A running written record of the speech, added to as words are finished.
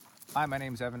Hi, my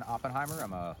name is Evan Oppenheimer.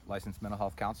 I'm a licensed mental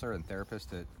health counselor and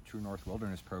therapist at True North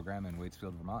Wilderness Program in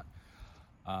Waitsfield, Vermont.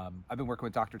 I've been working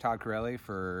with Dr. Todd Corelli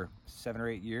for 7 or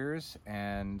 8 years,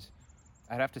 and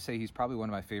I'd have to say he's probably one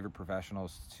of my favorite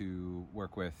professionals to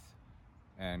work with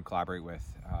and collaborate with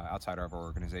outside of our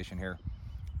organization here.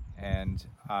 And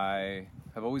I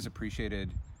have always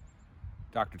appreciated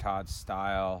Dr. Todd's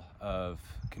style of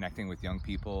connecting with young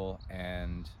people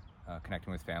and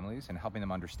connecting with families and helping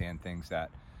them understand things that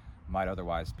might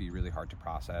otherwise be really hard to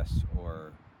process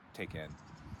or take in.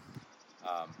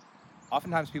 Um,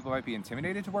 Oftentimes people might be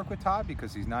intimidated to work with Todd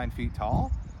because he's 9 feet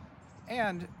tall,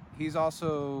 and he's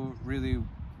also really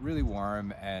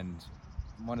warm and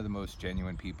one of the most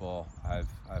genuine people I've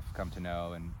come to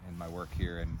know in my work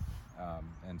here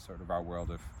and sort of our world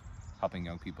of helping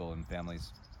young people and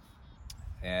families.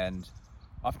 And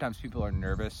oftentimes people are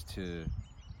nervous to,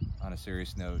 on a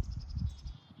serious note,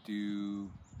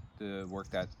 do the work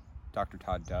that Dr.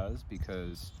 Todd does,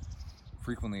 because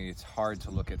frequently it's hard to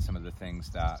look at some of the things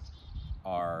that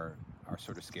are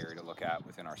sort of scary to look at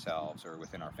within ourselves or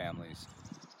within our families.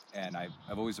 And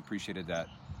I've always appreciated that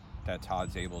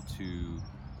Todd's able to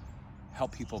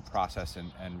help people process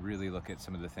and really look at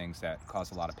some of the things that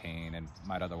cause a lot of pain and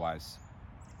might otherwise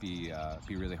be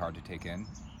really hard to take in.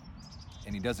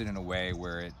 And he does it in a way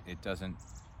where it doesn't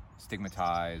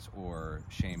stigmatize or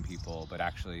shame people, but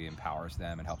actually empowers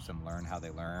them and helps them learn how they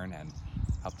learn and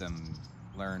help them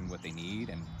learn what they need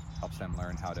and helps them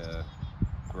learn how to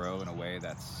grow in a way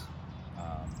that's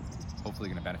hopefully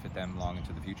going to benefit them long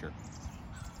into the future.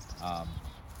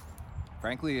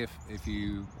 Frankly, if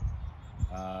you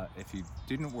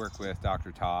didn't work with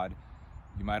Dr. Todd,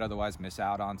 you might otherwise miss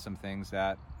out on some things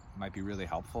that might be really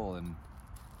helpful and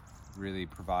really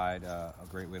provide a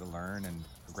great way to learn and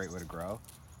a great way to grow.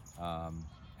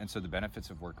 And so the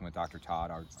benefits of working with Dr.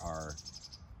 Todd are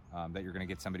that you're going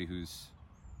to get somebody who's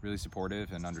really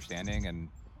supportive and understanding and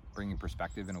bringing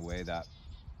perspective in a way that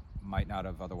might not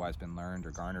have otherwise been learned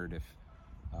or garnered if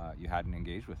you hadn't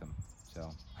engaged with him. So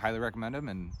I highly recommend him,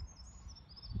 and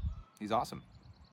he's awesome.